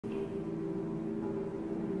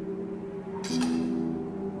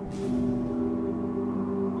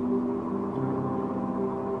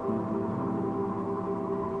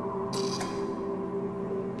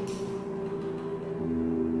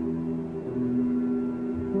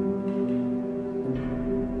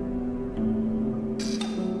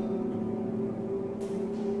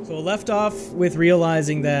left off with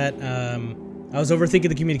realizing that I was overthinking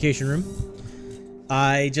the communication room.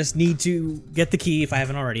 I just need to get the key if I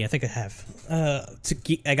haven't already. I think I have.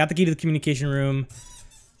 I got the key to the communication room.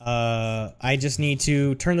 I just need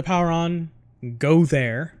to turn the power on, go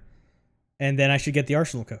there, and then I should get the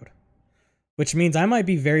arsenal code. Which means I might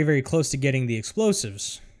be very, very close to getting the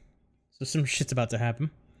explosives. So some shit's about to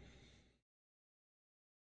happen.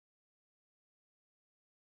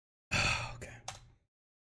 Okay.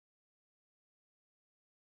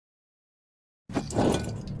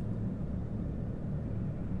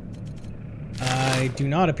 I do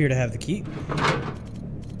not appear to have the key.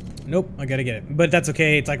 Nope, I gotta get it. But that's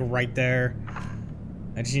okay, it's like right there.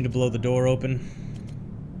 I just need to blow the door open.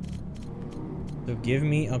 So give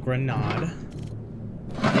me a grenade.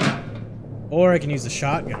 Or I can use the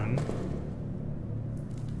shotgun.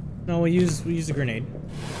 No, we'll use a grenade.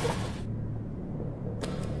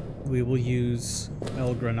 We will use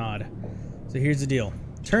El Grenade. So here's the deal.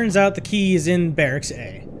 Turns out the key is in Barracks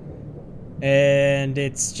A. And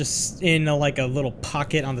it's just in like a little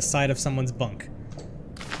pocket on the side of someone's bunk.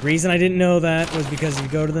 Reason I didn't know that was because if you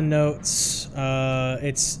go to the notes,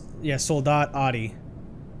 it's, yeah, Soldat Adi.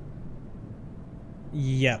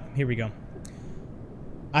 Yep, here we go.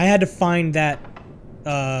 I had to find that,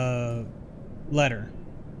 letter.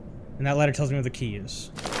 And that letter tells me where the key is.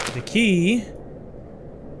 The key...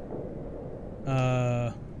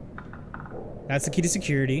 that's the key to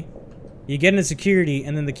security. You get into security,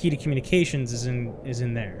 and then the key to communications is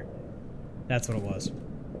in there. That's what it was.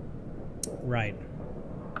 Right.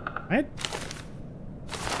 Right?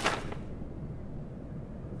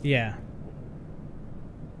 Yeah.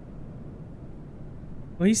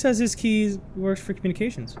 Well, he says his key works for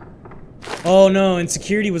communications. Oh no, and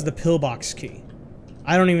security was the pillbox key.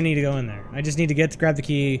 I don't even need to go in there. I just need to grab the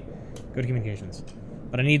key, go to communications.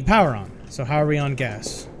 But I need power on. So how are we on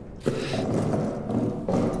gas?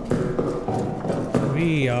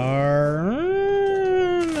 We are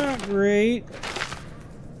not great.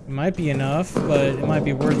 It might be enough, but it might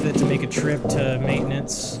be worth it to make a trip to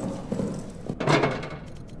maintenance.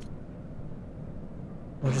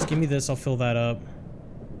 Well, just give me this. I'll fill that up.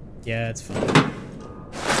 Yeah, it's fine. Give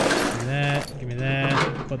me that. Give me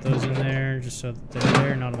that. Put those in there just so that they're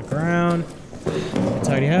there, not on the ground. A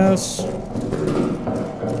tidy house.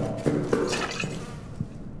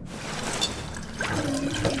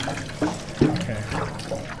 Okay.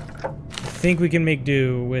 I think we can make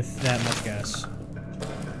do with that much gas.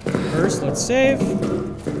 First, let's save.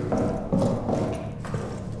 Do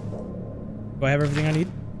I have everything I need?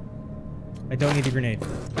 I don't need a grenade.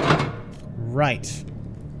 Right.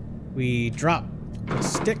 We drop the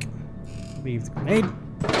stick. Leave the grenade.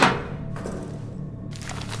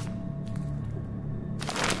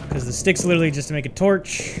 Because the stick's literally just to make a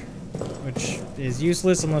torch, which is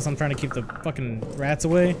useless unless I'm trying to keep the fucking rats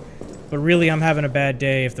away. But really, I'm having a bad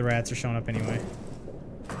day if the rats are showing up anyway.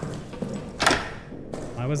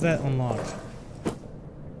 Why was that unlocked?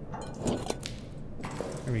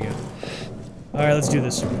 There we go. Alright, let's do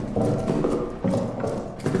this.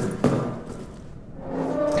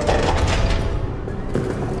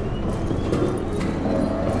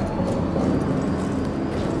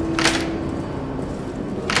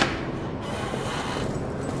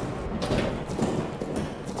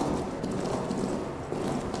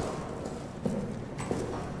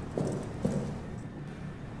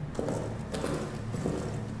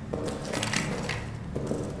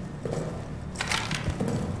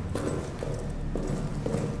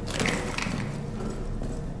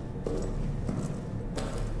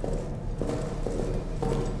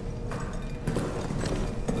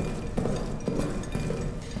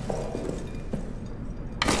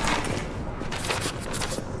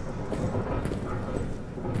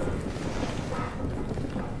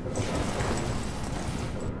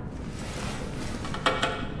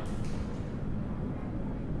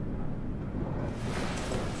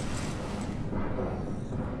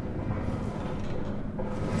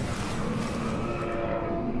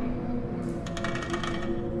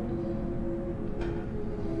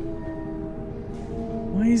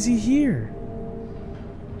 Why is he here?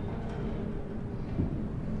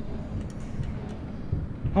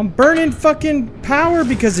 I'm burning fucking power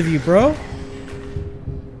because of you, bro.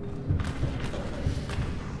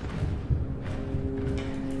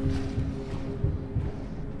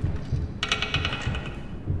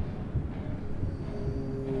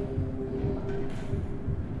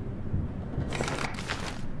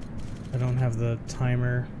 I don't have the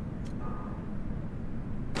timer.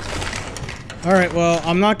 Alright, well,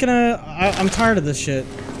 I'm not gonna... I'm tired of this shit.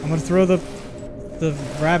 I'm gonna throw the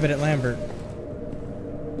rabbit at Lambert.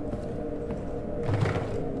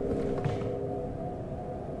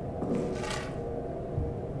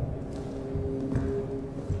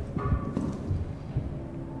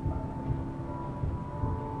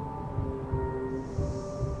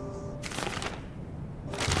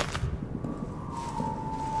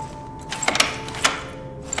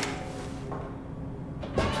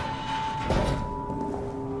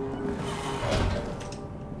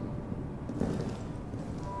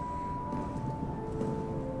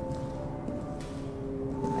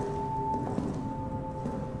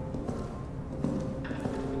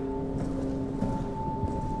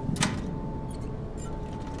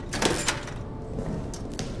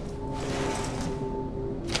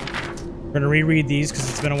 We're gonna reread these because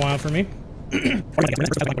it's been a while for me.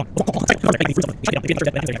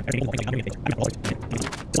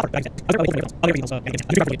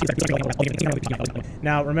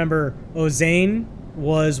 Now remember, Ozane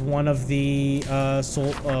was one of the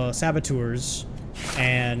saboteurs,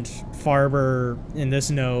 and Farber, in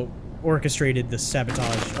this note, orchestrated the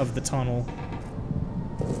sabotage of the tunnel.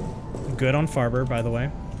 Good on Farber, by the way.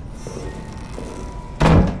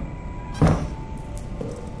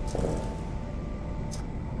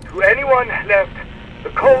 To anyone left, the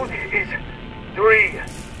code is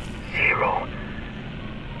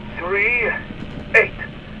 3038.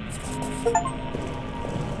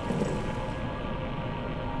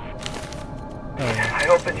 I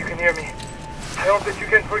hope that you can hear me. I hope that you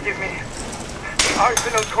can forgive me. The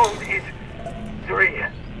arsenal code is 303.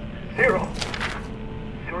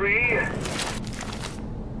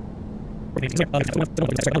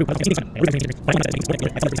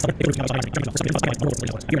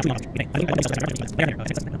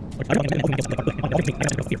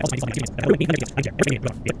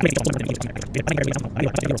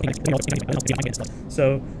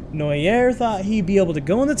 So Noyer thought he'd be able to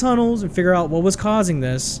go in the tunnels and figure out what was causing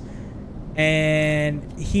this,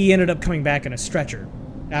 and he ended up coming back in a stretcher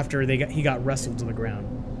after he got wrestled to the ground.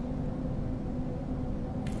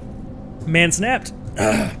 Man snapped.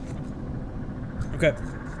 Okay.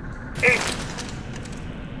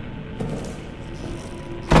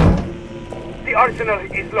 The arsenal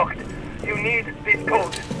is locked. You need this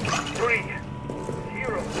code. 30.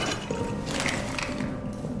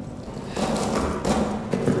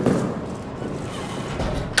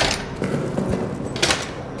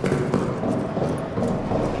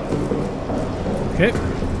 Okay.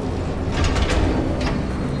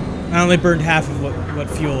 I only burned half of what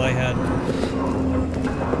fuel I had.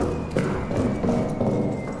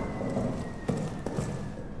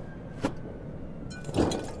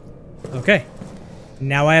 Okay.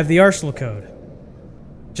 Now I have the arsenal code.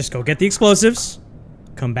 Just go get the explosives,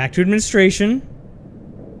 come back to administration,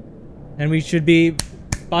 and we should be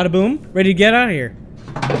bada boom, ready to get out of here.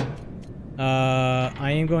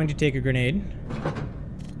 I am going to take a grenade,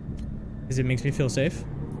 because it makes me feel safe.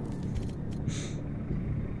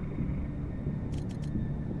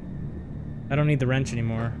 I don't need the wrench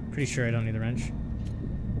anymore. Pretty sure I don't need the wrench.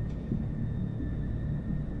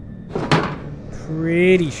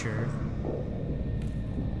 Pretty sure.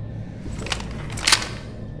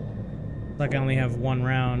 Like I only have one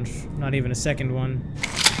round, not even a second one.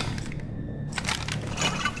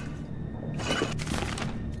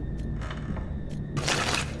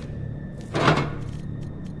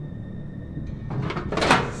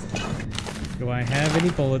 Do I have any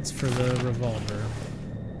bullets for the revolver?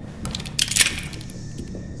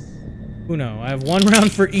 Oh no, I have one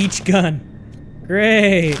round for each gun.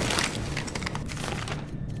 Great!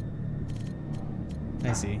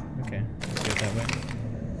 I see. Okay, let's do it that way.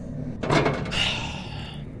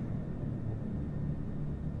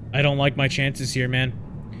 I don't like my chances here, man.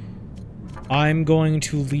 I'm going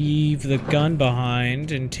to leave the gun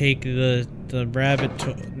behind and take the rabbit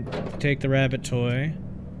toy.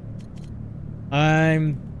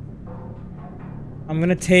 I'm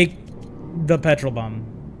gonna take the petrol bomb.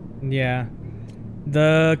 Yeah.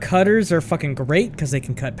 The cutters are fucking great because they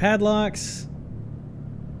can cut padlocks.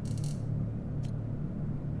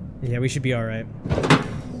 Yeah, we should be alright.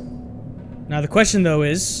 Now the question though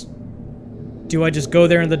is, do I just go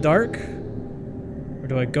there in the dark? Or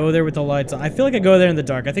do I go there with the lights on? I feel like I go there in the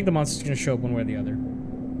dark. I think the monster's gonna show up one way or the other.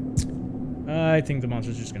 I think the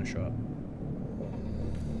monster's just gonna show up.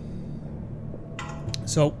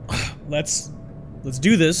 So, let's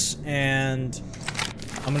do this, and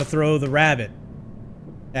I'm gonna throw the rabbit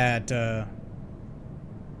at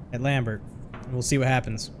Lambert, and we'll see what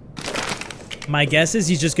happens. My guess is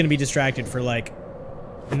he's just gonna be distracted for like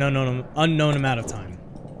an unknown amount of time.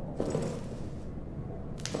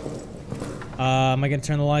 Am I gonna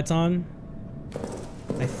turn the lights on?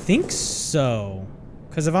 I think so.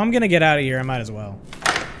 Cause if I'm gonna get out of here, I might as well.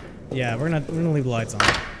 Yeah, we're gonna leave the lights on.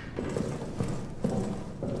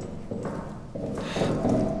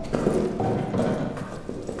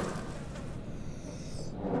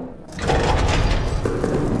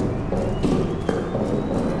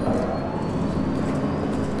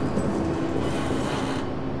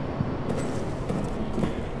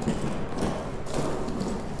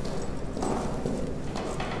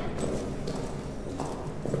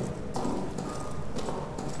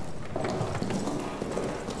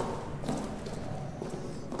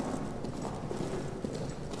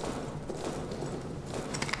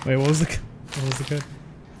 Wait, what was the code?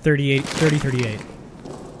 3038.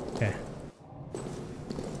 Okay.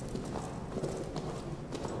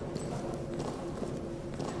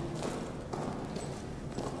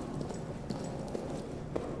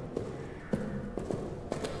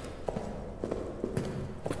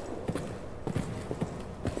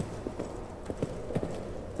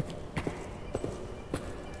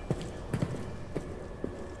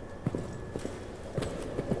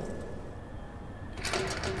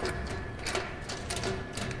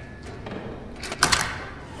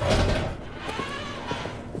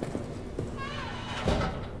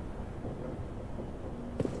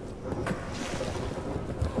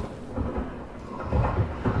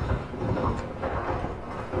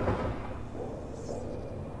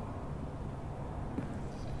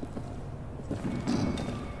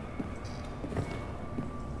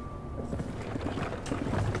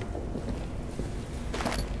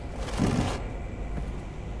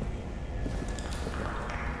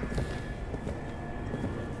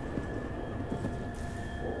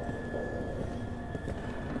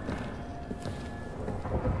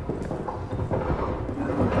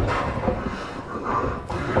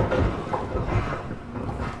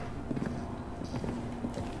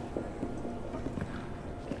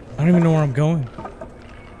 don't even know where I'm going.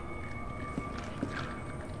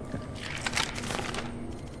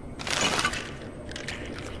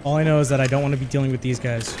 All I know is that I don't want to be dealing with these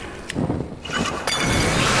guys.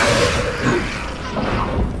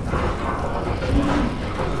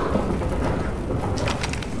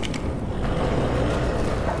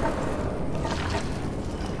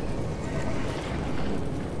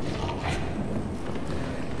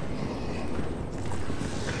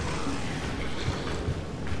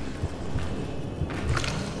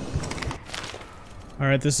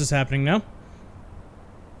 Alright, this is happening now.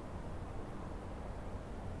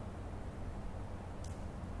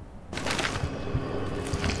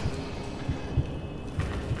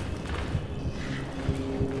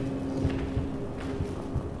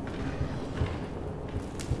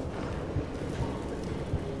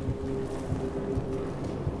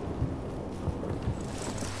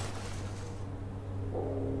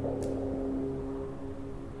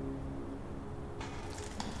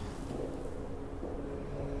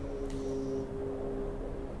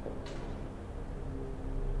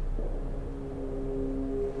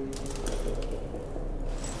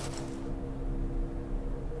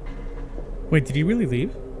 Wait, did he really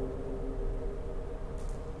leave?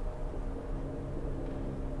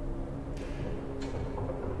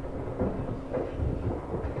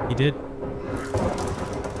 He did.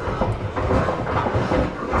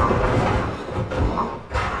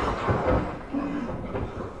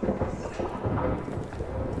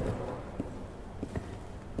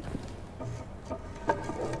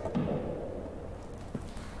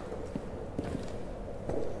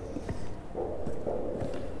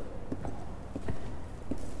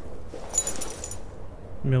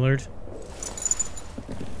 Millard.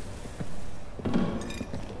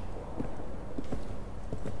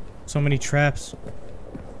 So many traps.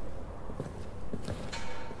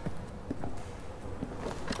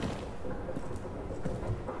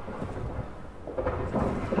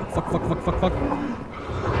 Fuck, fuck, fuck, fuck, fuck.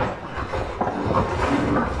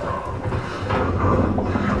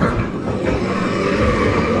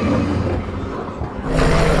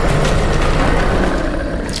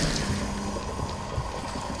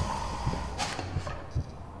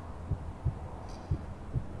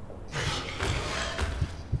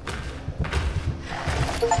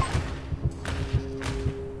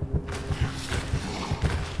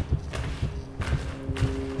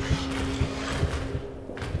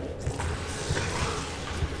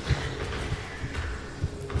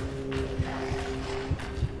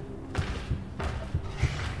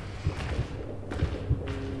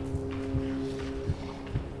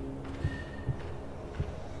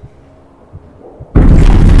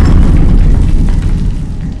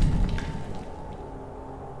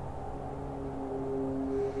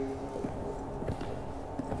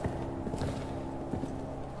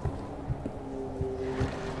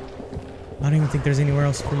 I don't even think there's anywhere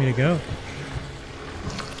else for me to go.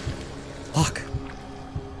 Fuck.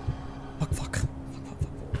 Fuck, fuck. Fuck, fuck, fuck.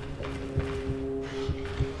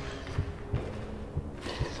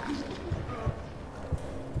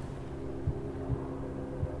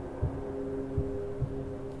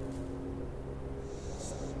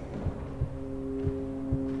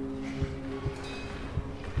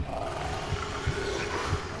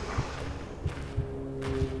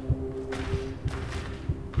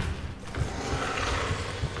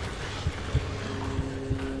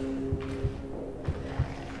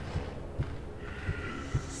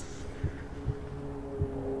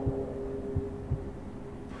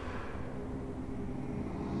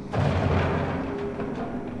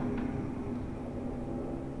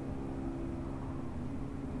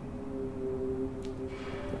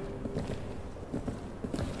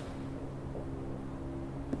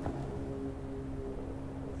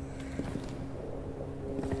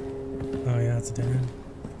 Oh yeah, it's a dead end.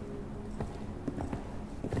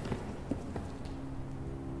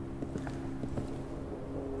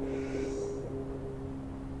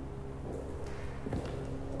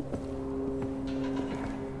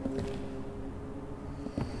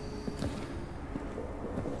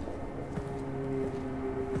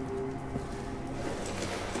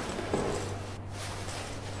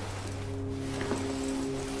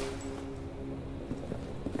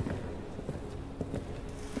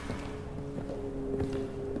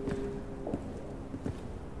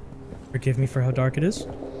 Forgive me for how dark it is.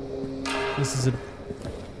 This is a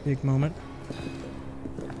big moment.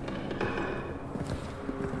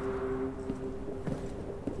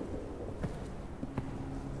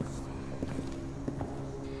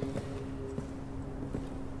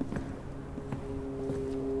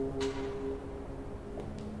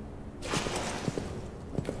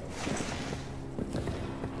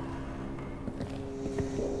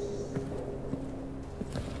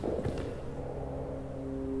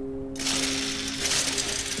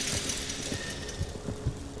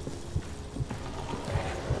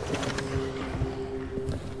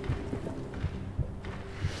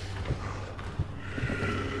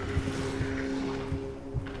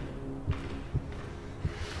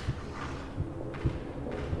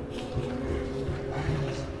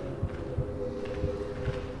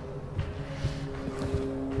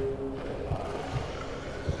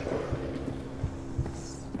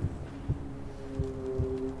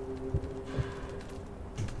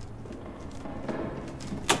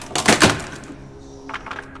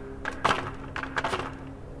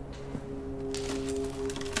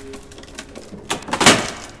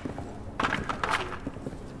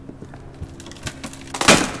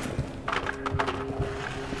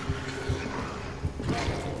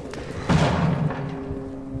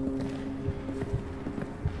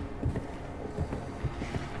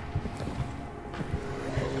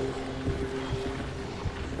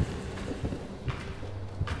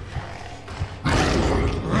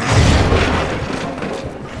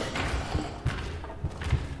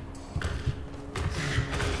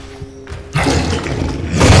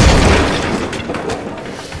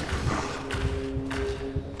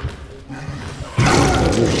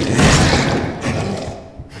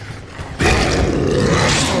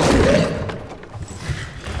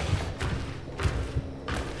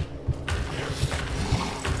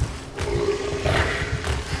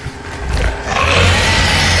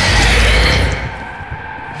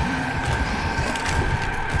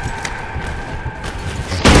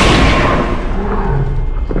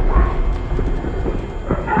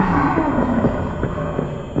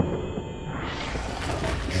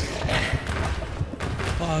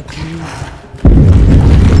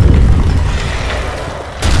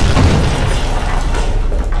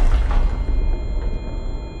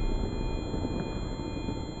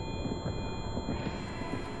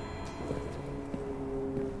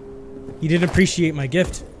 didn't appreciate my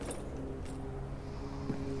gift.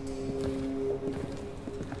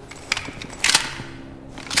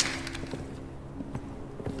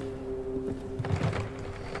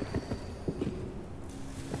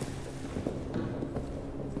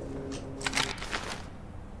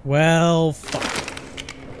 Well, fuck.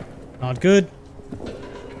 Not good.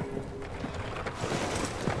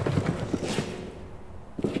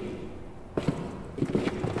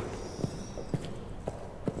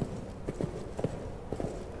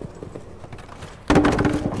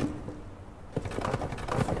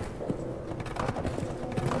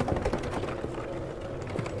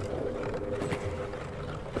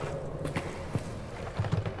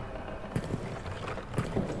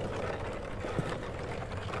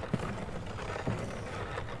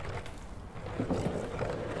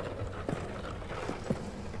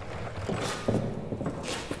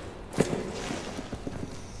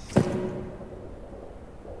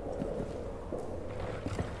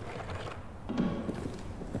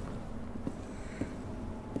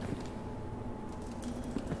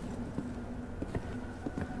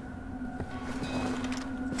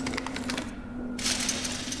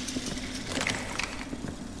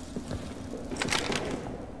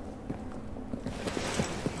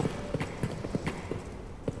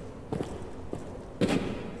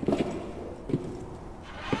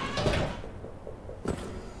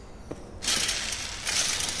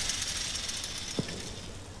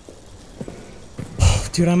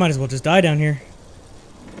 Dude, I might as well just die down here.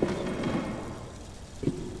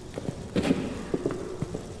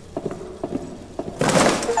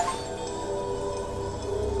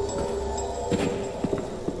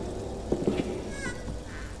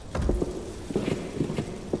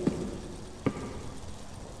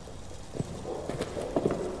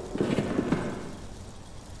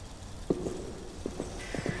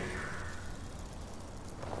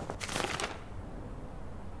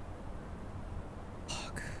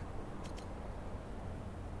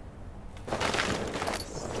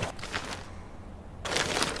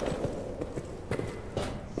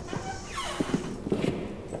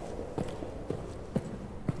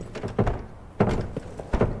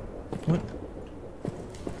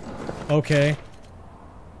 Okay.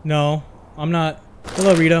 No, I'm not.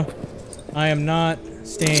 Hello, Rito. I am not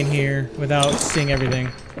staying here without seeing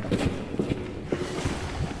everything.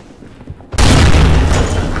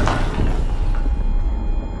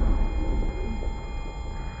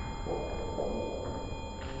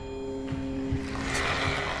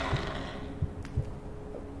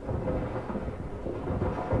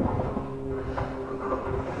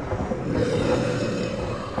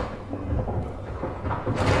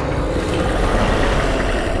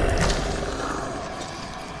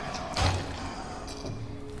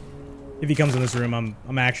 If he comes in this room,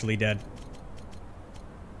 I'm actually dead.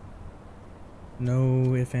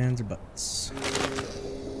 No ifs, ands, or buts.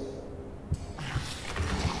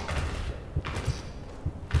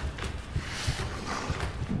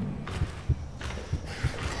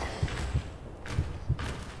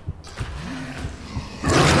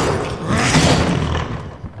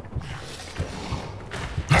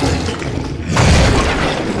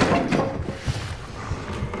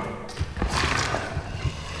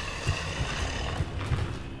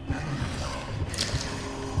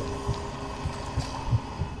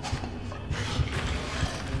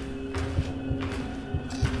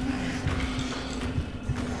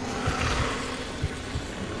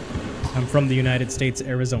 I'm from the United States,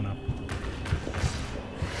 Arizona.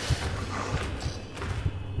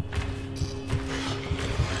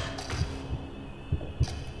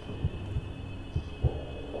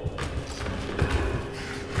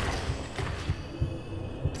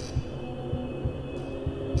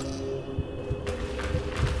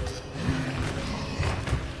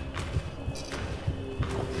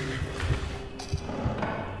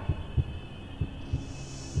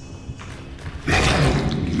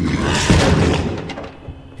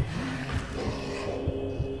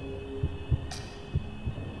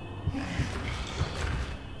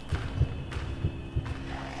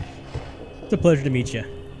 It's a pleasure to meet you.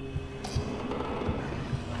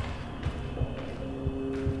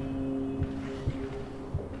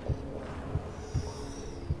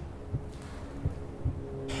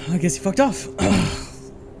 I guess you fucked off.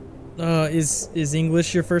 Is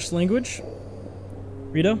English your first language,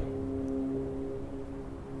 Rito?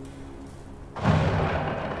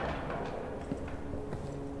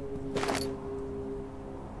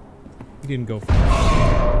 He didn't go for it.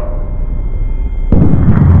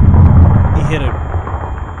 He hit a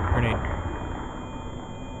grenade.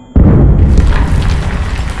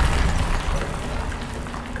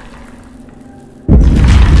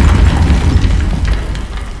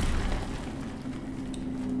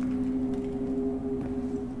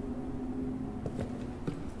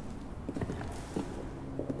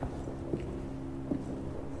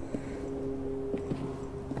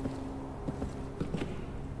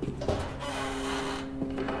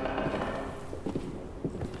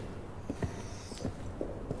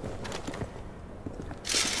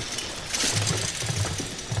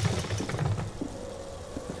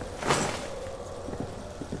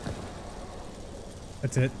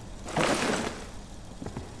 That's it.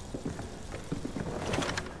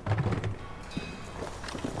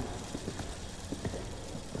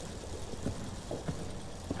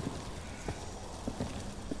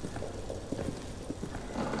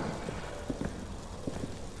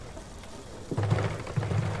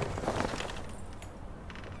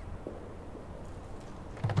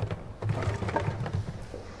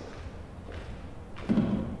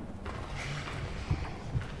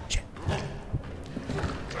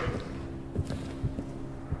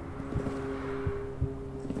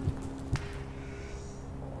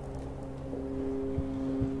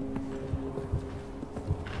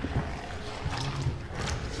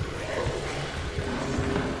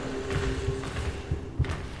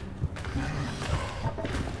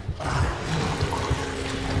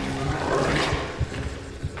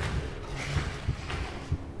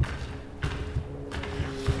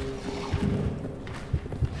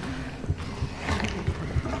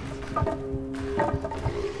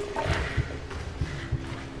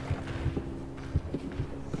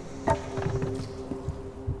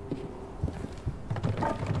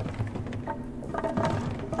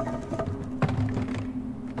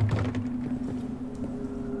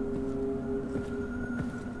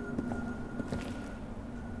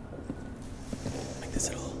 Like this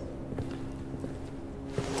at all.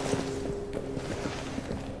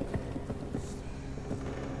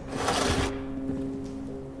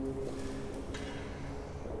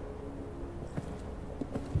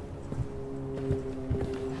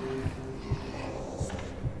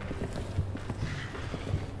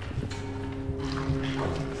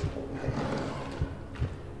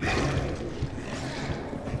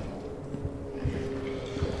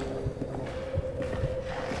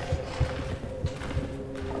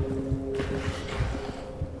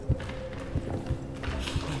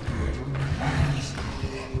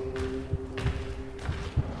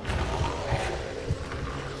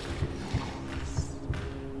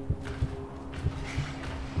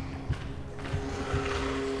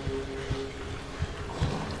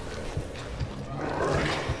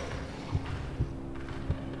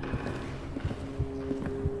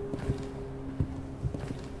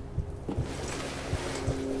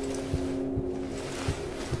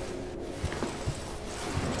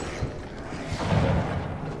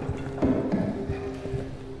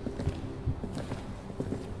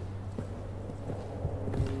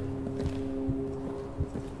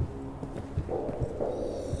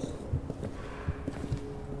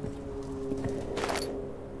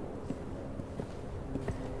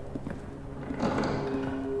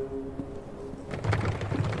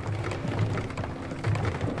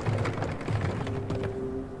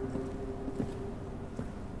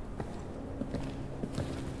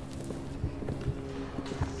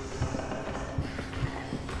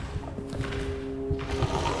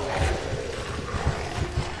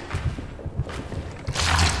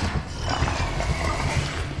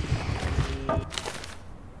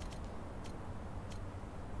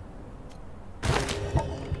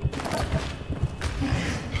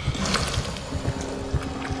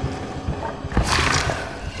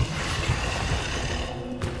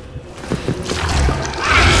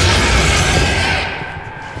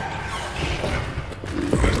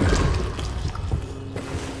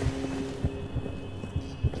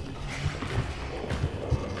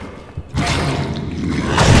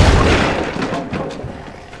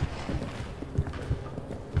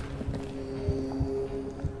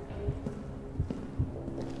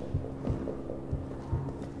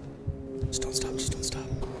 Just don't stop, just don't stop.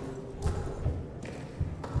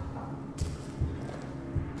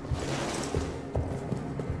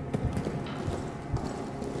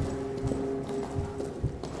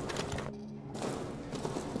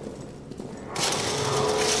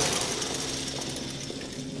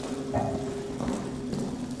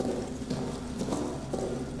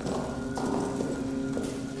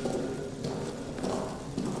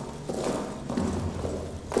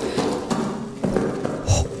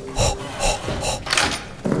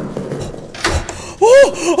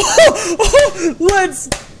 Let's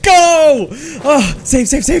go! Oh, save,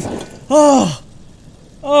 save, save! Oh,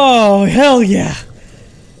 oh, hell yeah!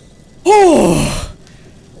 Oh,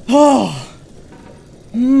 oh,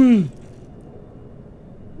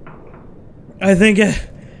 I think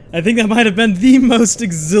that might have been the most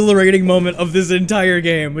exhilarating moment of this entire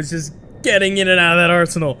game, was just getting in and out of that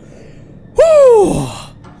arsenal. Woo!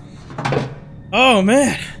 Oh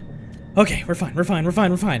man. Okay, we're fine. We're fine. We're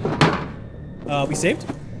fine. We're fine. We saved?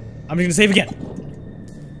 I'm just gonna save again.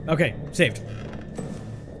 Okay, saved.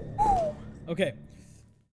 Okay.